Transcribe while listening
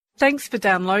Thanks for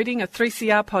downloading a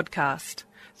 3CR podcast.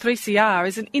 3CR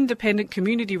is an independent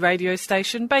community radio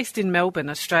station based in Melbourne,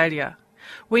 Australia.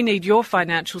 We need your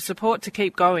financial support to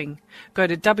keep going. Go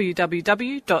to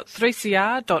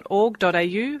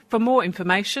www.3cr.org.au for more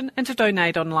information and to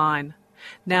donate online.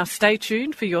 Now stay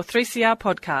tuned for your 3CR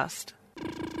podcast.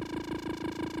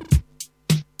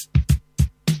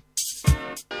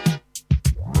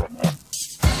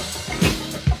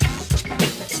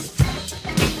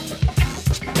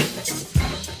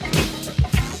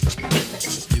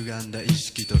歪んだ意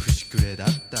識と節くれだっ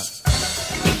た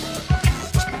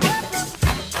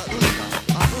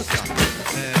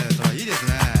いいです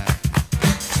ね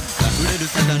溢れる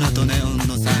魚とネオン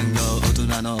の産業大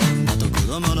人の女と子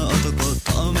供の男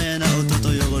透明な音と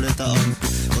汚れた音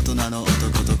符大人の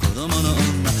男と子供の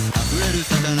女溢れる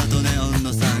魚とネオン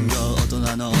の産業大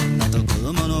人の女と子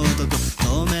供の男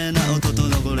透明な音と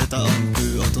汚れた音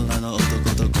符大人の男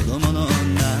と子供の女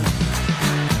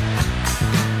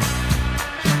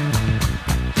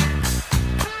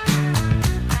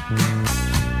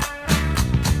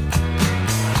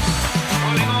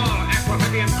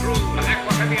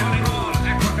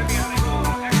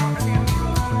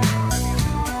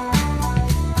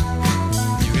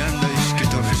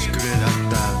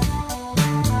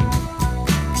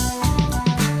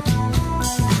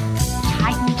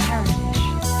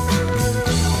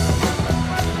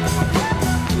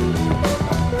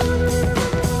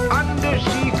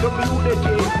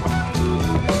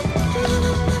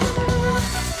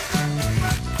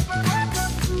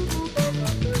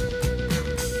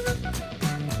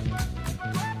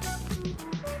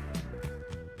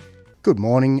Good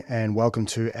morning and welcome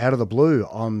to Out of the Blue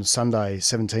on Sunday,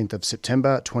 17th of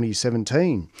September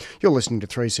 2017. You're listening to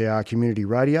 3CR Community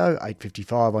Radio,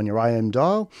 855 on your AM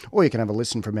dial, or you can have a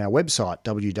listen from our website,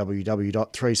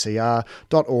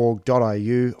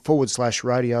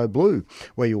 www.3cr.org.au/Radio Blue,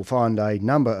 where you'll find a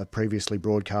number of previously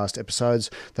broadcast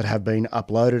episodes that have been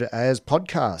uploaded as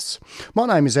podcasts. My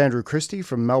name is Andrew Christie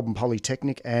from Melbourne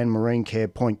Polytechnic and Marine Care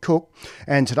Point Cook,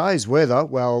 and today's weather,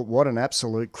 well, what an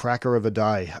absolute cracker of a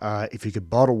day. If you could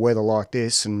bottle weather like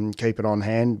this and keep it on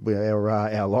hand,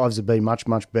 our lives would be much,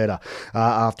 much better.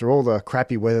 After all the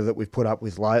crappy weather that we've put up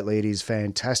with lately, it is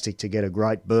fantastic to get a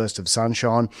great burst of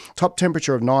sunshine. Top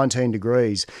temperature of 19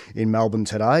 degrees in Melbourne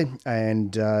today,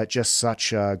 and just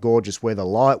such gorgeous weather.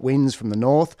 Light winds from the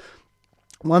north.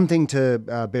 One thing to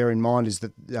bear in mind is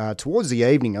that towards the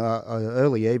evening,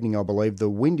 early evening, I believe, the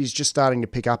wind is just starting to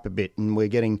pick up a bit, and we're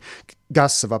getting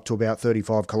gusts of up to about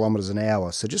 35 kilometres an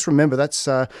hour. So just remember that's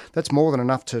more than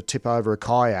enough to tip over a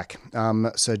kayak.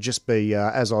 So just be,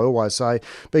 as I always say,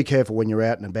 be careful when you're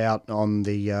out and about on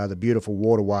the beautiful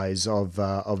waterways of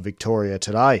Victoria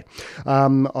today.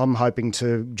 I'm hoping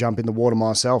to jump in the water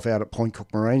myself out at Point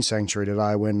Cook Marine Sanctuary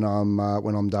today when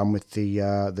I'm done with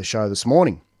the show this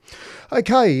morning.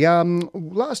 Okay,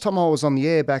 last time I was on the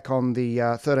air back on the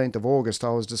 13th of August,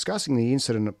 I was discussing the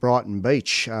incident at Brighton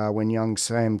Beach when young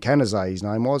Sam Canizet, his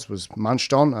name was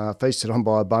munched on, feasted on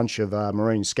by a bunch of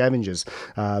marine scavengers.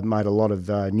 Made a lot of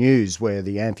news where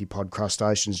the amphipod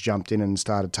crustaceans jumped in and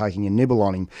started taking a nibble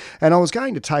on him. And I was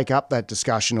going to take up that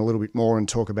discussion a little bit more and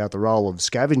talk about the role of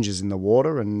scavengers in the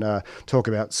water and talk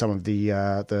about some of the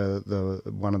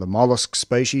one of the mollusk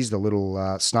species, the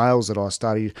little snails that I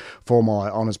studied for my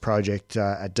honours project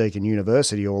at Deakin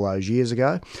University all those years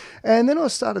ago. And then I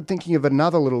started thinking of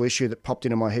another little issue that popped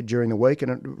into my head during the week,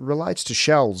 and it relates to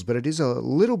shells, but it is a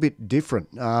little bit different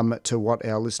to what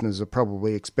our listeners are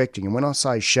probably expecting. And when I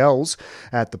say shells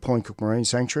at the Point Cook Marine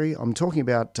Sanctuary, I'm talking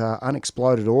about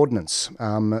unexploded ordnance,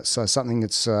 so something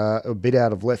that's a bit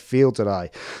out of left field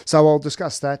today. So I'll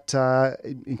discuss that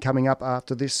coming up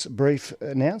after this brief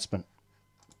announcement.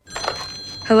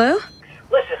 Hello?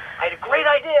 Listen, I had a great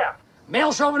idea.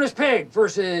 Male chauvinist pig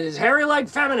versus hairy-legged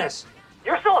feminist.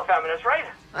 You're still a feminist, right?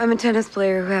 I'm a tennis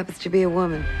player who happens to be a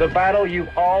woman. The battle you've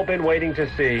all been waiting to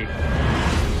see.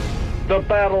 The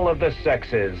battle of the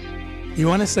sexes. You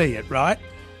want to see it, right?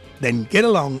 Then get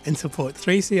along and support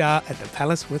 3CR at the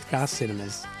Palace Withcast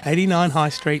Cinemas, 89 High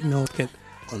Street, Northcote,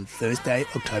 on Thursday,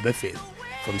 October 5th,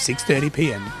 from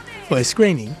 6:30pm. for a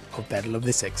screening of Battle of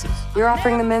the Sexes. You're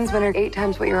offering the men's winner 8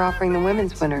 times what you're offering the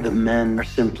women's winner. The men are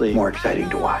simply more exciting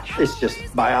to watch. It's just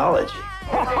biology.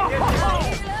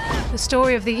 The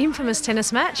story of the infamous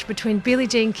tennis match between Billie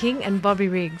Jean King and Bobby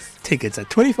Riggs. Tickets are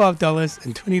 $25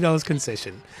 and $20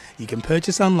 concession. You can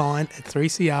purchase online at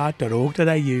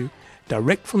 3cr.org.au,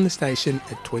 direct from the station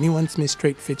at 21 Smith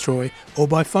Street, Fitzroy, or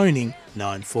by phoning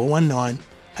 9419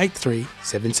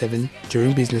 8377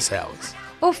 during business hours.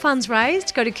 All funds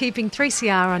raised go to keeping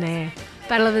 3CR on air.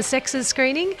 Battle of the Sexes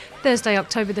screening, Thursday,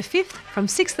 October the 5th from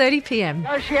 6:30pm.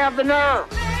 Does she have the nerve?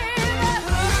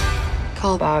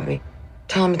 Call Bobby.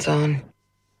 Tell him it's on.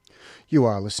 You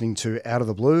are listening to Out of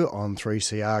the Blue on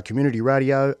 3CR Community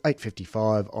Radio,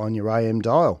 855 on your AM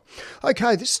dial.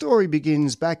 Okay, this story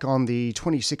begins back on the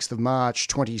 26th of March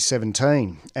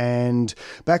 2017, and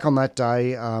back on that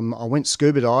day I went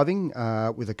scuba diving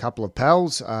with a couple of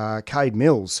pals, Cade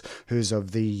Mills, who's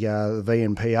of the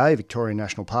VNPA, Victorian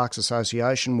National Parks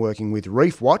Association, working with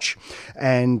Reef Watch,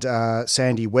 and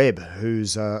Sandy Webb,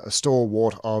 who's a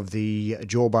stalwart of the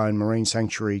Jawbone Marine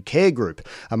Sanctuary Care Group,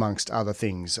 amongst other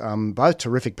things. Both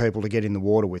terrific people to get in the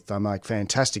water with. They make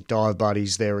fantastic dive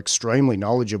buddies. They're extremely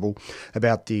knowledgeable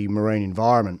about the marine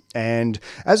environment. And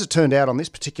as it turned out, on this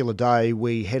particular day,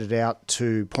 we headed out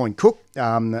to Point Cook.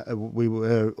 We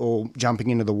were all jumping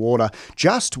into the water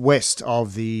just west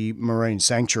of the marine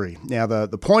sanctuary. Now,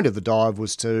 the point of the dive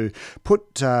was to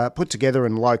put together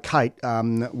and locate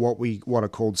what are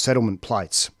called settlement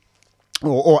plates.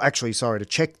 To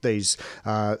check these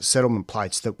settlement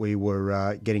plates that we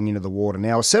were getting into the water.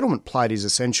 Now, a settlement plate is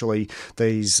essentially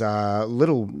these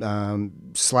little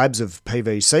slabs of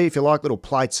PVC, if you like, little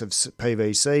plates of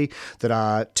PVC that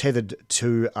are tethered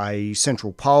to a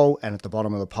central pole, and at the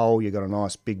bottom of the pole you've got a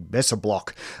nice big Besser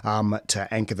block to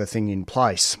anchor the thing in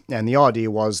place. And the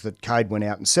idea was that Cade went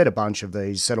out and set a bunch of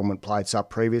these settlement plates up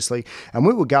previously, and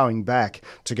we were going back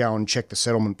to go and check the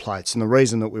settlement plates. And the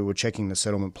reason that we were checking the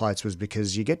settlement plates was because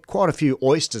you get quite a few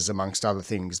oysters, amongst other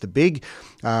things. The big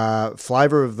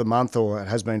flavour of the month, or it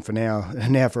has been for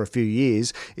now for a few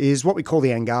years, is what we call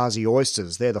the Angazi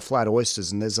oysters. They're the flat oysters,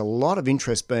 and there's a lot of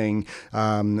interest being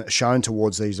shown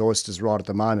towards these oysters right at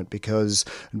the moment, because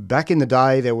back in the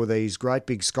day there were these great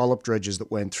big scallop dredges that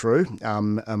went through,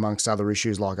 amongst other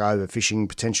issues like overfishing,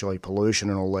 potentially pollution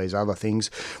and all these other things,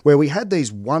 where we had these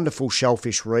wonderful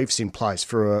shellfish reefs in place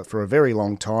for a very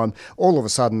long time. All of a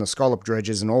sudden the scallop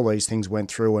dredges and all these things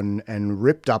went through and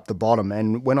ripped up the bottom.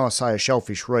 And when I say a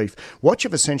shellfish reef, what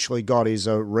you've essentially got is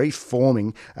a reef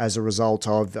forming as a result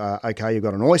of, you've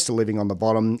got an oyster living on the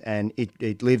bottom, and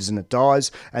it lives and it dies,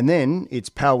 and then its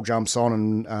pal jumps on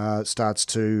and starts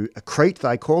to accrete,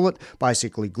 they call it,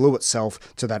 basically glue itself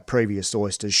to that previous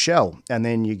oyster's shell. And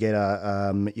then you get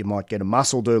you might get a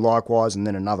mussel do likewise, and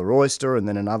then another oyster, and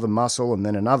then another mussel, and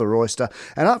then another oyster.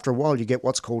 And after a while you get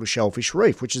what's called a shellfish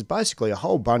reef, which is basically a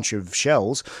whole bunch of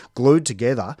shells glued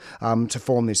together to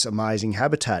form this amazing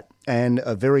habitat. And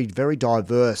a very, very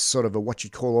diverse sort of what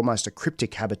you'd call almost a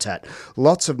cryptic habitat.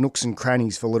 Lots of nooks and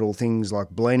crannies for little things like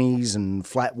blennies and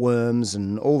flatworms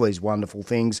and all these wonderful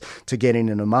things to get in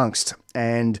and amongst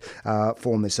and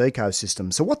form this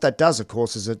ecosystem. So what that does, of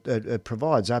course, is it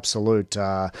provides absolute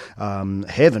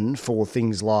heaven for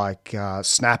things like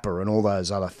snapper and all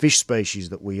those other fish species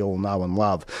that we all know and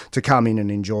love to come in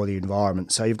and enjoy the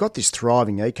environment. So you've got this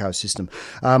thriving ecosystem.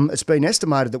 It's been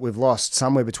estimated that we've lost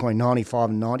somewhere between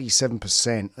 95 and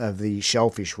 97% of the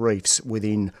shellfish reefs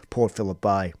within Port Phillip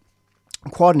Bay.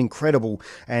 Quite an incredible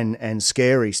and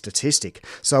scary statistic.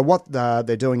 So what they're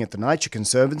doing at the Nature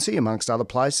Conservancy, amongst other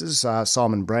places,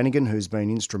 Simon Brannigan, who's been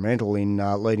instrumental in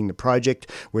leading the project,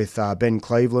 with Ben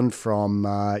Cleveland from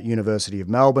University of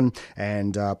Melbourne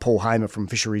and Paul Hamer from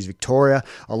Fisheries Victoria,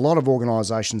 a lot of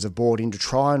organisations have bought in to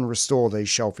try and restore these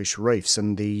shellfish reefs.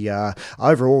 And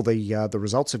overall, the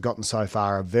results have gotten so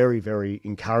far are very, very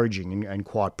encouraging and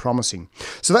quite promising.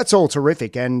 So that's all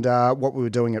terrific. And what we were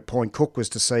doing at Point Cook was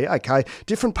to see, okay,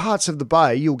 different parts of the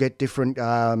bay, you'll get different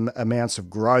amounts of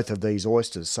growth of these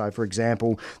oysters. So, for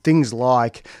example, things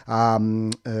like,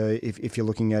 if you're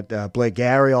looking at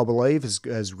Blairgowrie, I believe,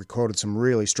 has recorded some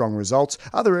really strong results.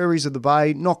 Other areas of the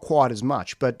bay, not quite as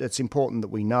much, but it's important that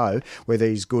we know where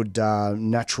these good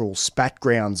natural spat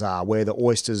grounds are, where the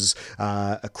oysters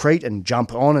accrete and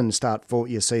jump on and start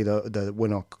you see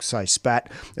when I say spat,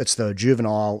 it's the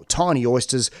juvenile tiny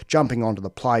oysters jumping onto the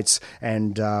plates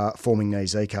and forming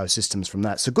these ecosystems from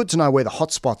that. So good to know where the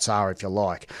hot spots are, if you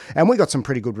like. And we got some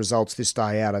pretty good results this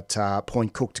day out at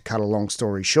Point Cook, to cut a long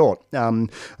story short.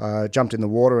 Jumped in the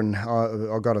water, and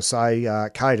I've got to say,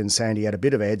 Cade and Sandy had a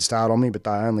bit of a head start on me, but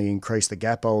they only increased the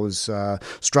gap. I was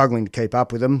struggling to keep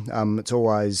up with them. It's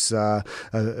always a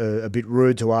bit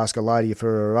rude to ask a lady for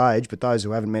her age, but those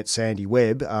who haven't met Sandy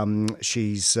Webb,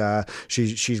 she's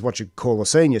what you call a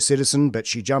senior citizen, but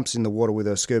she jumps in the water with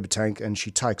her scuba tank and she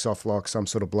takes off like some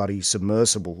sort of bloody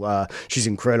submersible. She's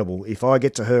incredible. If I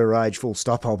get to her age, full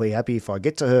stop, I'll be happy. If I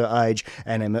get to her age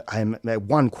and am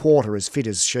 1/4 as fit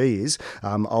as she is,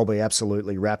 I'll be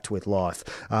absolutely wrapped with life.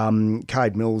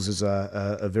 Cade Mills is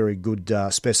a very good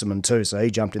specimen too, so he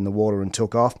jumped in the water and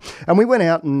took off. And we went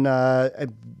out and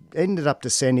ended up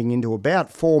descending into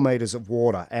about 4 metres of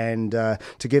water. And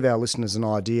to give our listeners an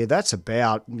idea, that's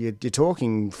about, you're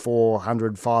talking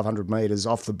 400, 500 metres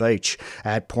off the beach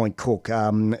at Point Cook.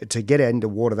 To get into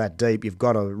water that deep, you've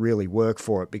got to really work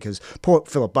for it, because Port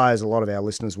Phillip Bay, as a lot of our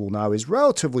listeners will know, is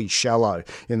relatively shallow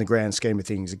in the grand scheme of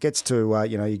things. It gets to,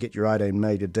 you get your 18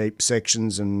 metre deep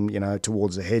sections, and,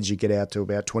 towards the heads you get out to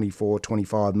about 24,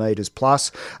 25 metres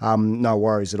plus. No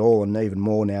worries at all, and even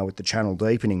more now with the channel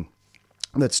deepening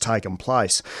that's taken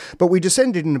place. But we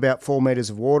descended in about 4 metres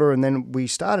of water, and then we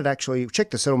started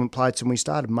checked the settlement plates, and we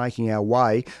started making our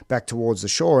way back towards the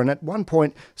shore. And at one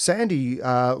point, Sandy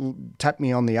tapped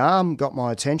me on the arm, got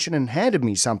my attention, and handed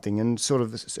me something, and sort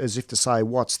of as if to say,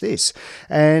 what's this?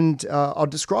 And I'll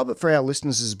describe it for our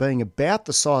listeners as being about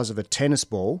the size of a tennis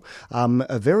ball,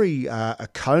 a very a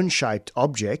cone-shaped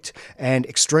object, and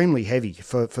extremely heavy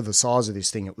for the size of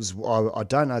this thing. It was, I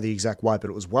don't know the exact weight, but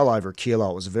it was well over a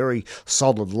kilo. It was a very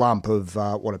solid lump of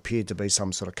what appeared to be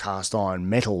some sort of cast iron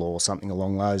metal or something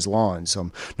along those lines.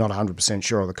 I'm not 100%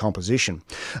 sure of the composition.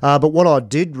 But what I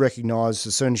did recognise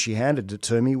as soon as she handed it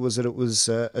to me was that it was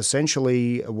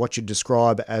essentially what you'd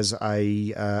describe as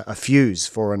a fuse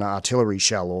for an artillery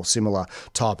shell or similar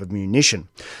type of munition.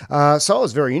 So I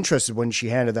was very interested when she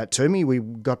handed that to me. We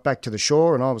got back to the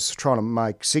shore, and I was trying to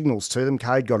make signals to them.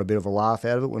 Cade got a bit of a laugh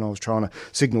out of it when I was trying to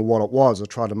signal what it was. I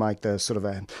tried to make the sort of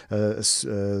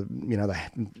the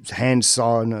hand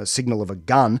sign, a signal of a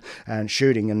gun, and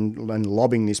shooting and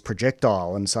lobbing this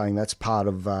projectile and saying that's part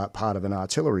of an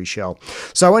artillery shell.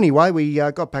 So anyway, we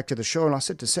got back to the shore, and I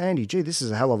said to Sandy, "Gee, this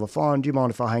is a hell of a find. Do you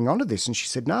mind if I hang on to this?" And she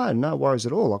said, "No worries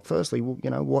at all. Like, firstly,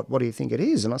 what do you think it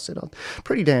is?" And I said, "I'm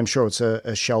pretty damn sure it's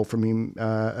a shell from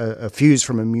a fuse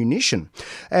from a munition."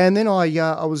 And then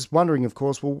I was wondering, of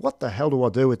course, well, what the hell do I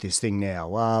do with this thing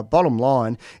now? Bottom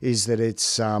line is that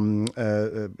it's an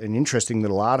interesting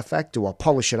little artefact. Do I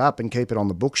polish it up and keep it on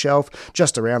the bookshelf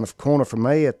just around the corner from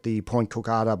me at the Point Cook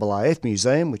RAAF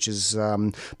Museum, which is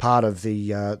part of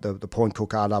the Point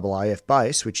Cook RAAF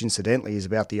base, which incidentally is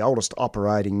about the oldest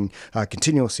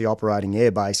continuously operating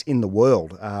airbase in the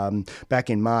world. Back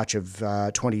in March of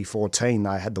 2014,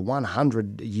 they had the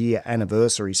 100-year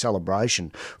anniversary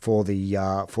celebration for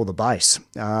the base.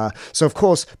 So, of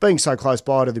course, being so close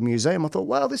by to the museum, I thought,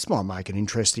 well, this might make an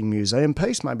interesting museum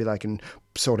piece. Maybe they can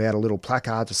sort out a little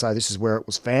placard to say this is where it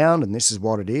was found and this is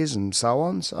what it is and so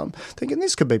on. So I'm thinking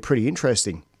this could be pretty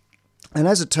interesting. And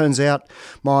as it turns out,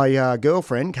 my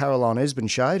girlfriend, Caroline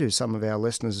Esbenshade, who some of our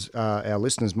listeners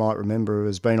might remember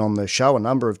has been on the show a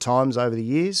number of times over the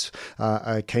years,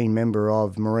 a keen member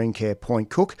of Marine Care Point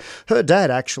Cook. Her dad,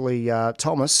 actually,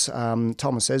 Thomas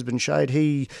Esbenshade,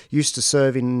 he used to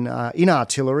serve in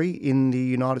artillery in the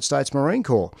United States Marine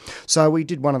Corps. So we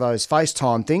did one of those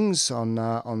FaceTime things on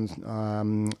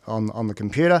the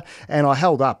computer, and I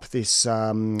held up this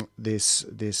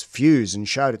fuse and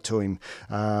showed it to him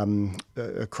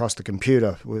across the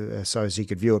computer so as he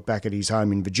could view it back at his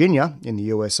home in Virginia in the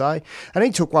USA. And he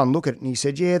took one look at it and he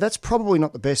said, yeah, that's probably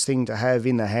not the best thing to have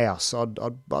in the house. I'd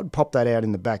pop that out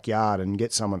in the backyard and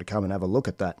get someone to come and have a look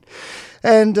at that.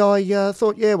 And I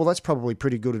thought, yeah, well, that's probably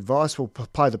pretty good advice. We'll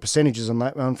play the percentages on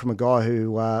that one from a guy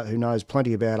who knows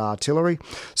plenty about artillery.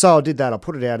 So I did that. I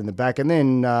put it out in the back, and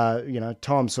then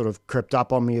time sort of crept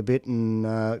up on me a bit,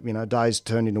 and days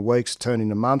turned into weeks, turned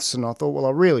into months, and I thought, well,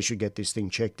 I really should get this thing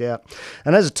checked out.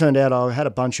 And as it turned out, I had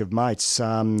a bunch of mates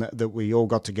that we all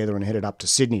got together and headed up to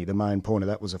Sydney. The main point of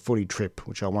that was a footy trip,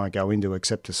 which I won't go into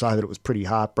except to say that it was pretty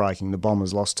heartbreaking. The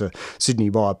Bombers lost to Sydney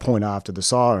by a point after the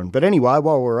siren. But anyway,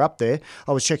 while we were up there,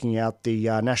 I was checking out the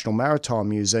National Maritime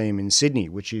Museum in Sydney,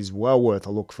 which is well worth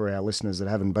a look for our listeners that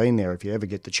haven't been there. If you ever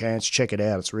get the chance, check it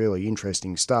out. It's really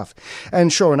interesting stuff.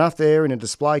 And sure enough, there in a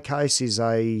display case is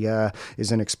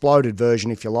an exploded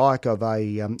version, if you like, of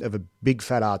a big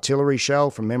fat artillery shell,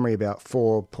 from memory about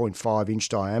 4.5 inch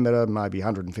diameter, maybe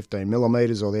 115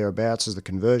 millimetres or thereabouts is the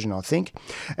conversion, I think.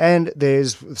 And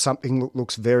there's something that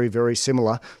looks very, very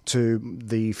similar to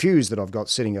the fuse that I've got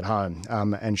sitting at home,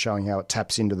 and showing how it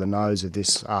taps into the nose of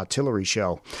this artillery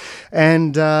shell.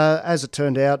 And as it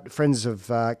turned out, friends of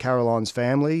Caroline's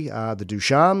family, the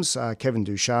Ducharmes, Kevin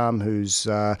Ducharme, who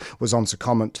was on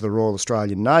secondment to the Royal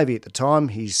Australian Navy at the time,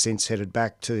 he's since headed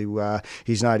back to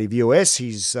his native US.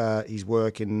 His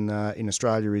work in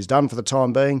Australia is done for the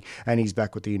time being, and he's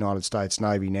back with the United States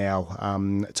Navy now,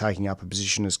 taking up a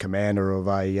position as commander of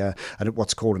a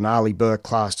what's called an Arleigh Burke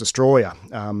class destroyer.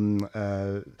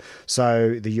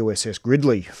 So the USS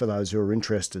Gridley, for those who are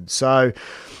interested. So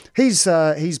he's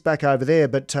back over there,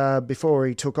 but before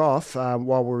he took off,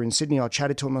 while we were in Sydney, I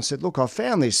chatted to him. I said, look, I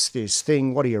found this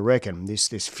thing. What do you reckon? This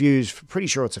fuse, pretty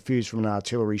sure it's a fuse from an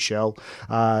artillery shell.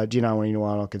 Do you know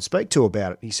anyone I can speak to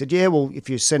about it? He said, yeah, well, if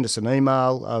you send us an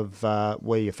email of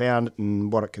where you found it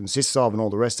and what it consists of and all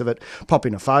the rest of it, pop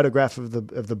in a photograph of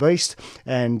the beast,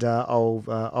 and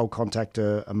I'll contact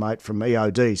a mate from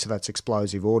EOD, so that's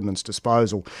Explosive Ordnance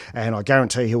Disposal, and I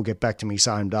guarantee he'll get back to me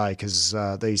same day, because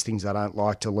these things I don't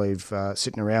like to leave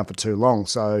sitting around for too long.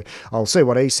 So I'll see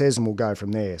what he says and we'll go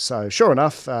from there. So sure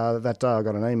enough, that day I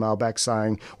got an email back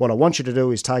saying, what I want you to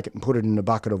do is take it and put it in a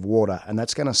bucket of water, and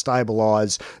that's going to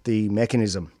stabilise the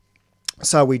mechanism.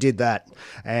 So we did that,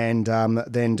 and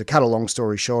then to cut a long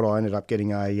story short, I ended up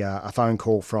getting a phone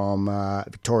call from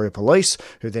Victoria Police,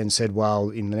 who then said, well,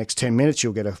 in the next 10 minutes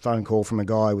you'll get a phone call from a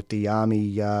guy with the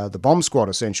Army, the bomb squad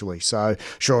essentially. So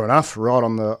sure enough, right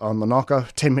on the knocker,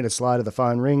 10 minutes later the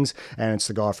phone rings, and it's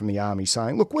the guy from the Army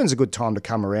saying, look, when's a good time to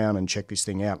come around and check this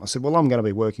thing out? And I said, well, I'm going to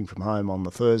be working from home on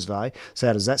the Thursday, so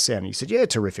how does that sound? And he said, yeah,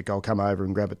 terrific, I'll come over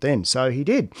and grab it then. So he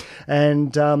did,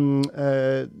 and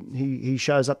he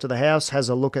shows up to the house, has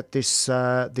a look at this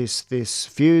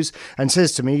fuse, and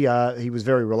says to me, he was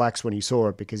very relaxed when he saw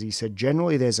it, because he said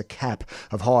generally there's a cap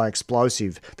of high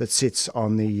explosive that sits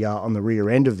on the rear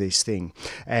end of this thing,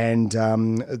 and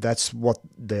that's what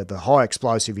the high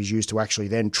explosive is used to actually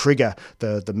then trigger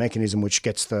the mechanism which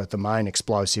gets the main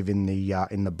explosive in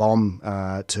the bomb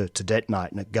to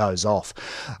detonate, and it goes off.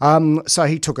 So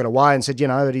he took it away and said,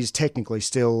 it is technically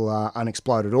still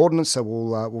unexploded ordnance, so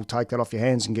we'll take that off your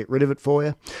hands and get rid of it for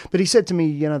you. But he said to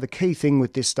me, the key thing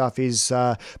with this stuff is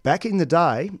back in the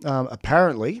day,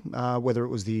 apparently, whether it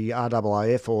was the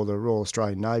RAAF or the Royal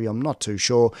Australian Navy, I'm not too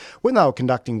sure, when they were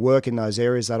conducting work in those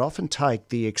areas, they'd often take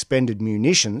the expended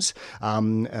munitions,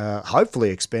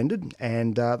 hopefully expended,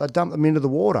 and they'd dump them into the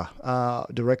water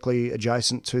directly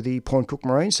adjacent to the Point Cook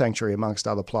Marine Sanctuary, amongst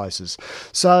other places.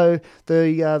 So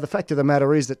the fact of the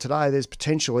matter is that today there's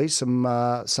potentially some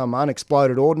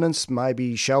unexploded ordnance,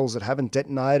 maybe shells that haven't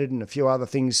detonated, and a few other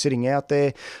things sitting out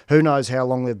there. Who knows how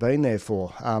long they've been there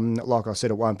for? Like I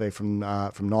said, it won't be from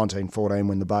 1914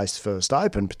 when the base first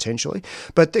opened, potentially,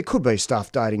 but there could be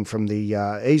stuff dating from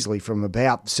easily from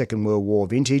about the Second World War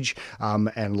vintage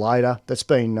and later that's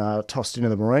been tossed into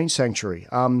the Marine Sanctuary.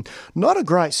 Not a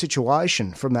great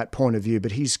situation from that point of view,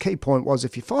 but his key point was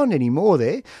if you find any more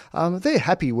there, they're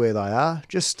happy where they are.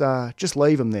 Just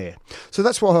leave them there. So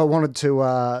that's why I wanted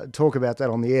to talk about that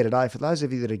on the air today. For those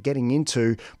of you that are getting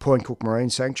into Point Cook Marine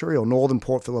Sanctuary or northern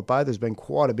Port Phillip Bay, there's been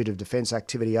quite a bit of defence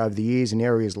activity over the years in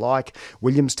areas like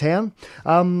Williamstown.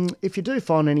 If you do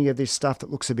find any of this stuff that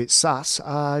looks a bit sus,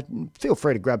 feel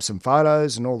free to grab some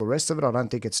photos and all the rest of it. I don't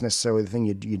think it's necessarily the thing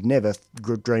you'd never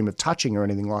dream of touching or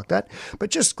anything like that, but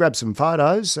just grab some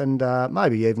photos and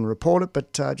maybe even report it,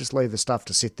 but just leave the stuff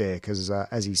to sit there, because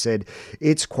as he said,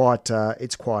 it's quite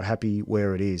happy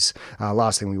where it is.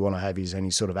 Last thing we want to have is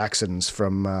any sort of accidents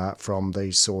from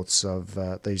these sorts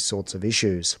of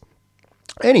issues.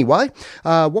 Anyway,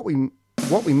 what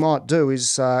we might do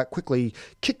is quickly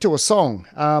kick to a song.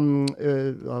 I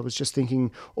was just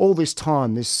thinking, all this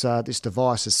time this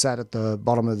device has sat at the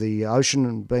bottom of the ocean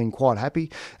and been quite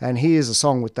happy, and here's a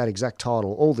song with that exact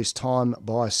title, All This Time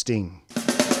by Sting.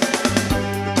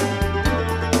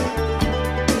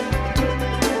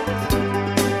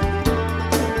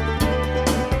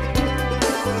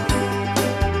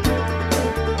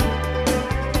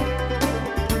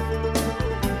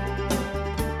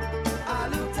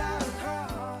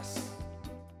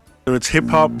 It's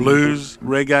hip-hop, blues,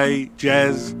 reggae,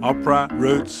 jazz, opera,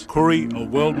 roots, curry or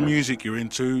world music you're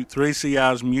into,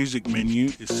 3CR's music menu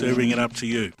is serving it up to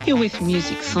you. You're with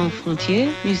Music Sans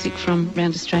Frontières, music from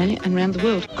around Australia and around the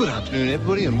world. Good afternoon,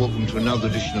 everybody, and welcome to another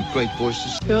edition of Great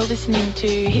Voices. You're listening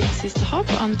to Hit Sister Hop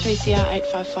on 3CR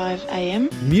 855 AM.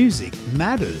 Music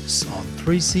matters on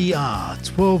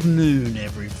 3CR, 12 noon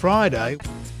every Friday.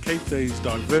 Keep these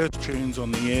diverse tunes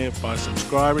on the air by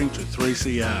subscribing to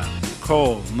 3CR.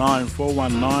 Call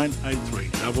 9419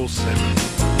 8377.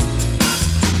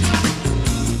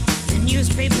 The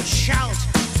newspapers shout,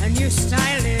 a new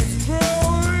style is growing.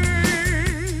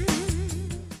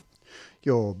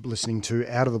 You're listening to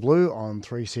Out of the Blue on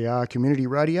 3CR Community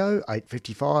Radio,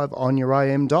 855 on your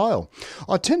AM dial.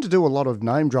 I tend to do a lot of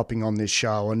name dropping on this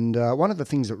show, and one of the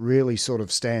things that really sort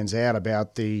of stands out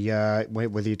about the,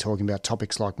 whether you're talking about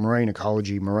topics like marine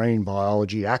ecology, marine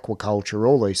biology, aquaculture,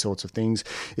 all these sorts of things,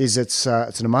 is it's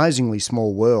an amazingly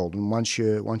small world. And once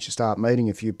you start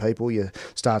meeting a few people, you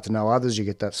start to know others, you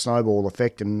get that snowball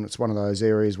effect, and it's one of those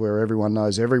areas where everyone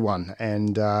knows everyone.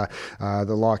 And the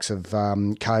likes of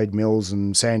Cade Mills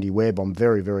and Sandy Webb, I'm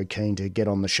very, very keen to get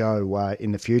on the show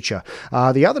in the future.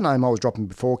 The other name I was dropping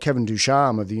before, Kevin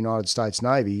Ducharme of the United States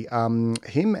Navy,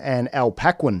 him and Al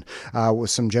Paquin were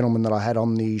some gentlemen that I had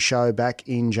on the show back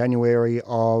in January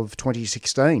of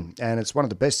 2016, and it's one of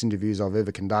the best interviews I've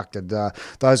ever conducted.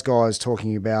 Those guys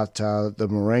talking about the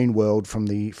marine world from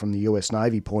the US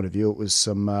Navy point of view, it was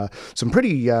some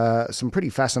pretty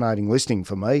fascinating listening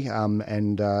for me,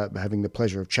 and having the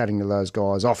pleasure of chatting to those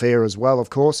guys off air as well, of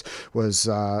course,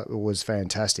 was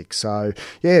fantastic. So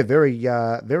yeah,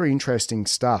 very interesting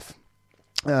stuff.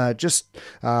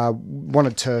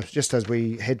 Wanted to, just as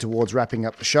we head towards wrapping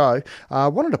up the show,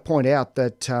 wanted to point out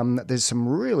that there's some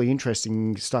really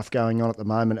interesting stuff going on at the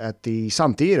moment at the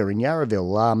Sun Theatre in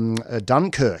Yarraville.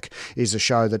 Dunkirk is a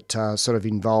show that sort of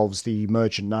involves the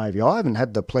Merchant Navy. I haven't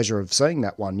had the pleasure of seeing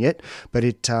that one yet, but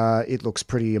it looks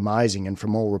pretty amazing, and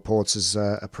from all reports is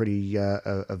a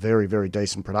very, very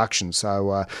decent production.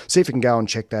 So see if you can go and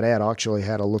check that out. I actually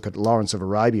had a look at Lawrence of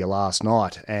Arabia last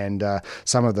night, and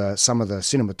some of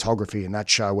the cinematography in that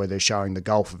show, where they're showing the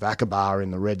Gulf of Aqaba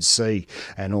in the Red Sea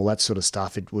and all that sort of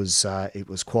stuff. It was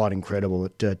quite incredible.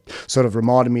 It sort of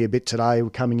reminded me a bit today,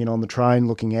 coming in on the train,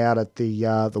 looking out at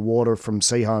the water from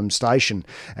Seaholme Station,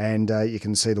 and you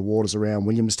can see the waters around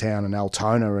Williamstown and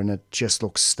Altona, and it just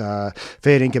looks fair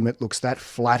dinkum. It looks that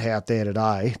flat out there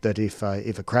today that if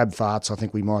a crab farts, I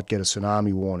think we might get a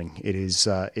tsunami warning. It is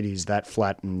that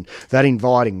flat and that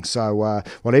inviting. So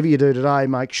whatever you do today,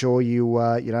 make sure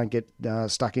you don't get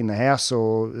stuck in the house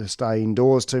or stay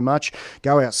indoors too much.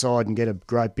 Go outside and get a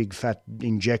great big fat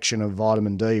injection of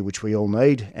vitamin D, which we all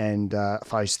need, and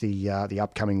face the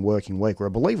upcoming working week, where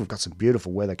I believe we've got some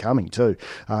beautiful weather coming too.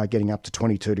 Getting up to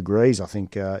 22 degrees, I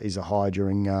think, is a high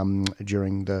during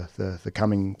the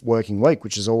coming working week,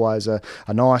 which is always a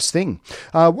nice thing.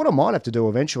 What I might have to do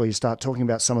eventually is start talking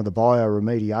about some of the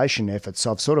bioremediation efforts.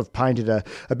 I've sort of painted a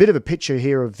bit of a picture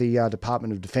here of the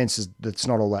Department of Defence that's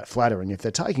not all that flattering. If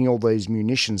they're taking all these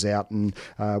munitions out, and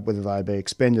whether they be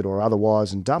expended or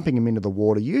otherwise, and dumping them into the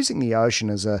water, using the ocean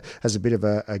as a bit of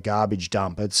a garbage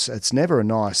dump, it's never a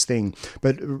nice thing.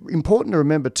 But important to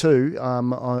remember too,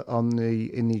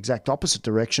 in the exact opposite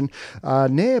direction,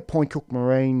 near Point Cook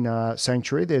Marine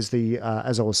Sanctuary, there's the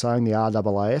as I was saying, the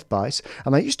RAAF base,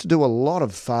 and they used to do a lot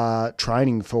of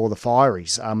training for the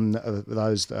fireys,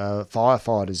 those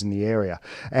firefighters in the area,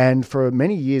 and for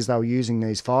many years they were using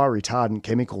these fire retardant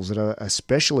chemicals that are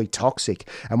especially toxic.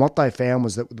 And what they found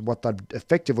was that what they'd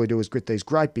effectively do is grit these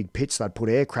great big pits. They'd put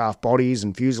aircraft bodies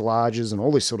and fuselages and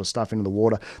all this sort of stuff into the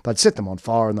water. They'd set them on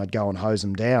fire and they'd go and hose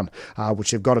them down,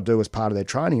 which they've got to do as part of their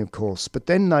training, of course. But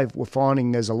then they were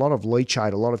finding there's a lot of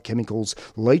leachate, a lot of chemicals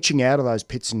leaching out of those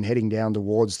pits and heading down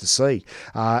towards the sea.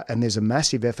 And there's a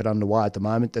massive effort underway at the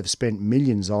moment. They've spent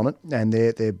millions on it, and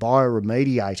they're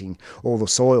bioremediating all the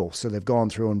soil. So they've gone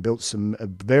through and built some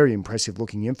very impressive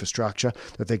looking infrastructure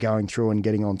that they're going through and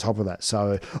getting on top of that.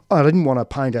 So I didn't want to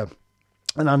paint an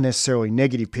unnecessarily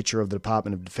negative picture of the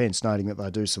Department of Defence, noting that they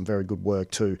do some very good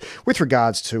work too with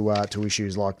regards to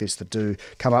issues like this that do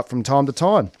come up from time to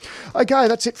time. Okay,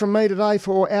 that's it from me today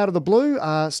for Out of the Blue.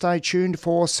 Stay tuned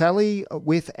for Sally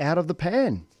with Out of the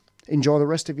Pan. Enjoy the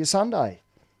rest of your Sunday.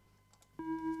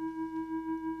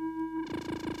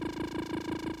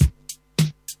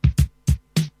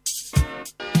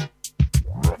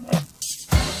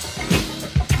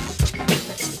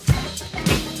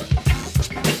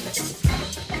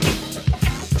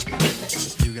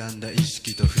歪んだ意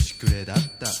識と節くれだったど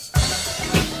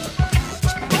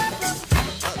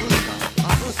うです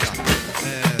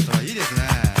かいいですね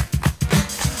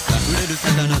溢れる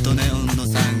魚とネオンの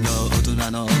産業大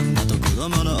人の女と子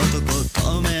供の男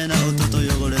透明な音と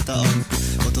汚れた音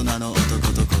符大人の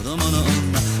男と子供の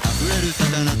女溢れる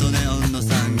魚とネオンの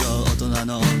産業大人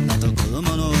の女と子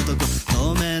供の男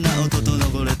透明な音と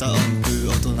汚れた音符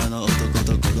大人の男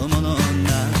と子供の女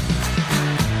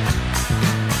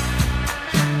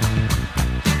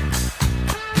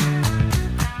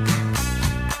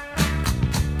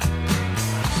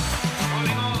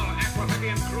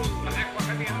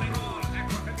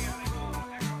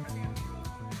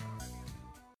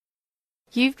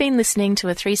You've been listening to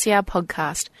a 3CR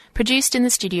podcast produced in the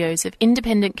studios of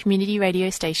independent community radio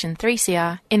station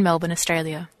 3CR in Melbourne,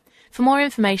 Australia. For more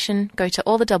information, go to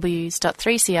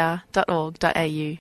allthews.3cr.org.au.